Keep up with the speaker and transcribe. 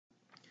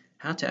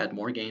How to add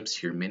more games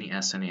to your Mini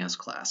SNES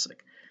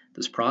Classic.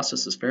 This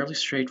process is fairly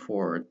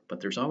straightforward, but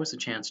there's always a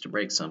chance to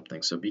break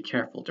something, so be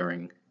careful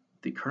during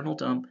the kernel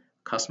dump,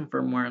 custom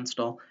firmware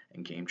install,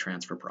 and game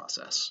transfer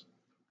process.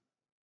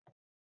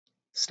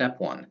 Step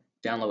 1.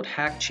 Download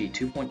Hakchi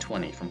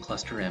 2.20 from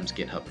ClusterM's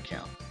GitHub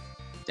account.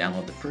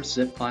 Download the first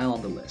zip file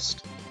on the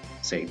list.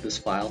 Save this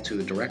file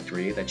to a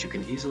directory that you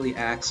can easily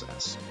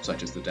access,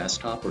 such as the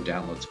desktop or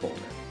downloads folder.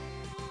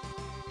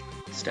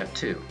 Step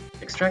 2.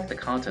 Extract the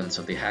contents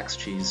of the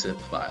Hakchi zip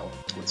file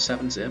with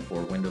 7-zip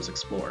or Windows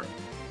Explorer.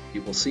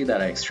 You will see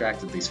that I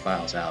extracted these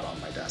files out on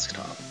my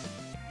desktop.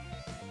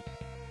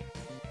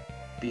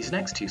 These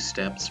next two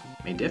steps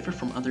may differ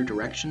from other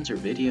directions or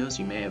videos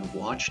you may have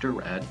watched or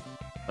read,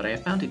 but I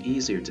have found it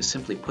easier to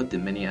simply put the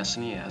Mini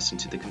SNES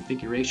into the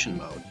configuration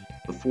mode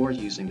before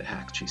using the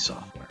Hakchi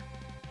software.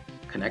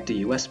 Connect a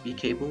USB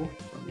cable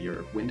from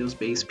your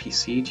Windows-based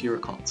PC to your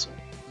console.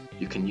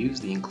 You can use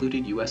the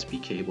included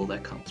USB cable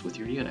that comes with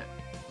your unit.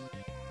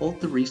 Hold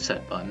the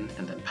reset button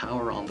and then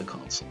power on the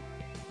console.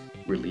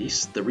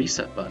 Release the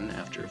reset button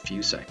after a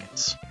few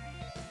seconds.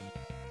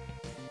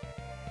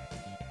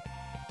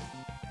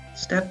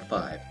 Step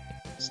 5.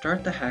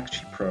 Start the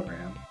Hakchi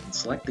program and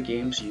select the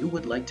games you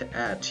would like to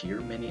add to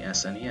your Mini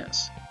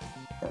SNES.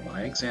 For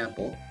my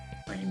example,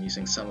 I am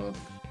using some of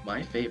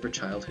my favorite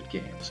childhood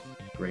games,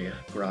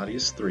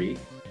 Gradius III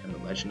and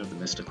The Legend of the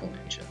Mystical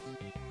Ninja.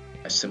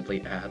 I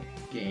simply add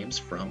games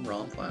from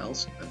ROM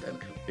files and then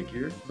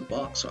configure the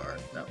box art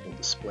that will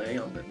display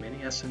on the Mini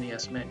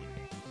SNES menu.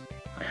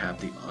 I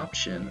have the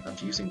option of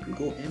using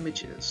Google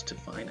Images to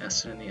find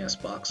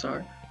SNES box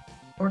art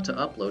or to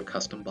upload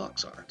custom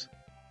box art.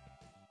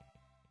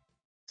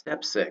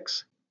 Step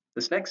 6.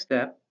 This next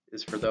step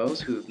is for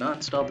those who have not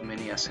installed the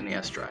Mini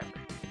SNES driver.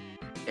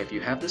 If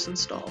you have this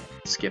installed,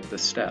 skip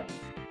this step.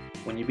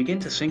 When you begin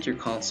to sync your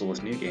console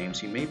with new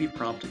games, you may be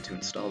prompted to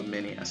install the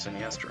Mini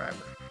SNES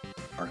driver.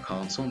 Our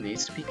console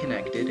needs to be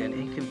connected and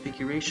in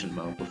configuration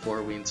mode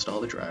before we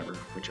install the driver,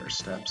 which are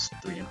steps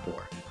 3 and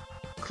 4.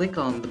 Click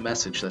on the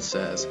message that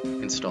says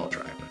Install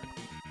Driver.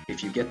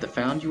 If you get the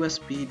Found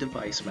USB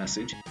Device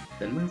message,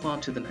 then move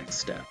on to the next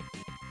step.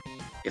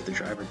 If the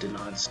driver did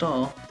not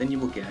install, then you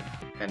will get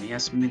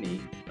NES Mini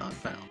Not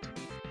Found.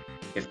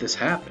 If this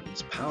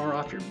happens, power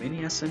off your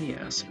Mini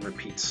SNES and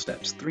repeat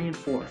steps 3 and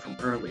 4 from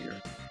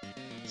earlier.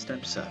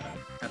 Step 7.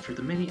 After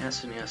the Mini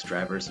SNES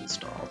driver is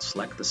installed,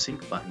 select the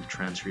sync button to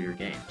transfer your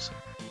games.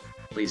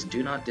 Please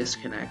do not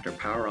disconnect or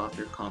power off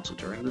your console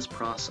during this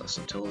process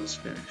until it is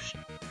finished,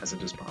 as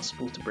it is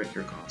possible to break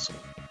your console.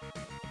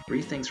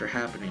 3 things are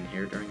happening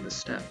here during this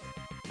step.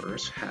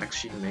 First,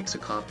 Hakchi makes a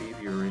copy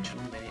of your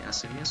original Mini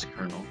SNES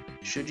kernel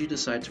should you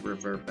decide to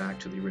revert back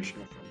to the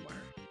original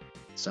firmware.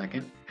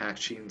 Second,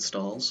 Hakchi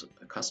installs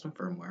a custom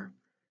firmware.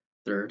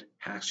 Third,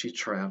 Hakchi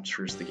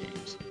transfers the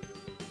games.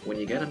 When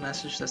you get a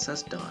message that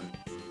says Done,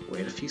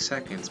 wait a few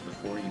seconds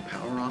before you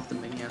power off the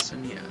Mini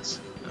SNES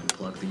and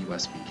unplug the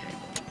USB cable.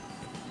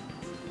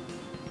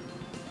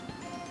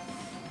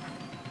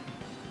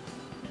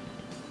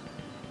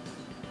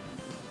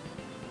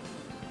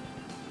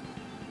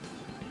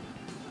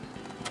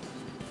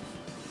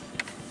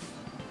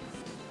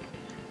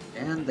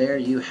 And there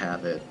you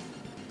have it.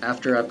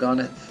 After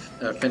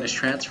I've finished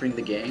transferring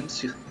the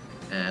games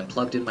and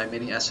plugged in my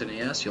Mini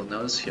SNES, you'll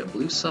notice a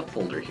blue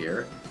subfolder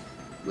here,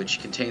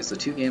 which contains the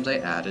 2 games I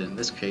added, in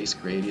this case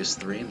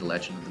Gradius III and The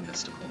Legend of the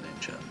Mystical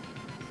Ninja.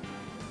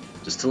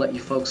 Just to let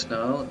you folks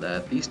know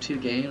that these 2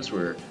 games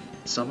were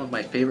some of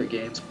my favorite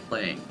games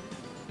playing.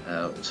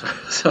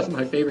 Some of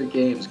my favorite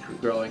games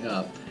growing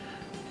up.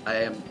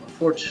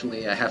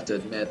 Unfortunately, I have to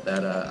admit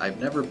that I've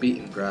never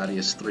beaten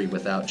Gradius III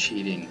without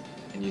cheating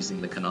and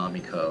using the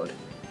Konami code.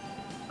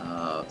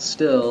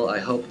 Still, I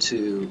hope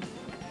to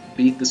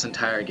beat this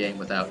entire game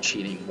without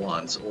cheating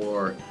once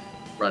or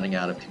running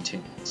out of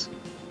continues.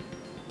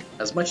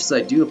 As much as I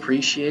do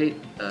appreciate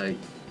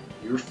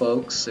your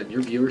folks and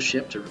your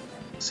viewership to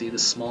see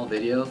this small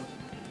video,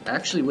 I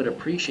actually would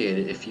appreciate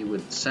it if you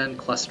would send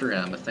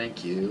ClusterM a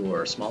thank you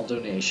or a small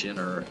donation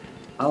or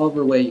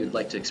however way you'd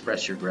like to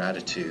express your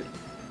gratitude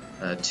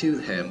to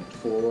him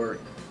for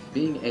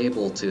being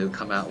able to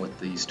come out with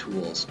these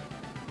tools.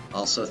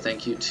 Also,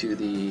 thank you to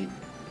the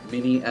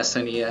Mini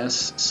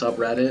SNES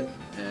subreddit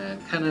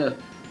and kind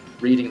of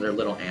reading their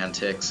little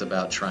antics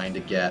about trying to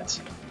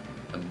get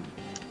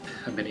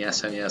a Mini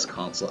SNES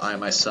console. I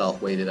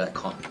myself waited at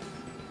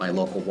my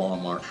local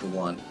Walmart for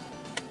one.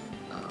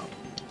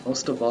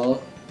 Most of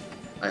all,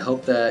 I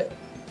hope that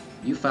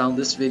you found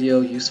this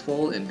video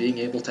useful in being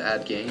able to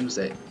add games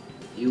that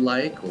you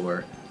like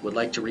or would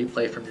like to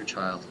replay from your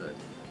childhood.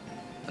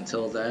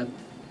 Until then,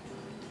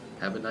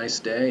 have a nice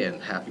day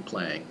and happy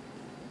playing.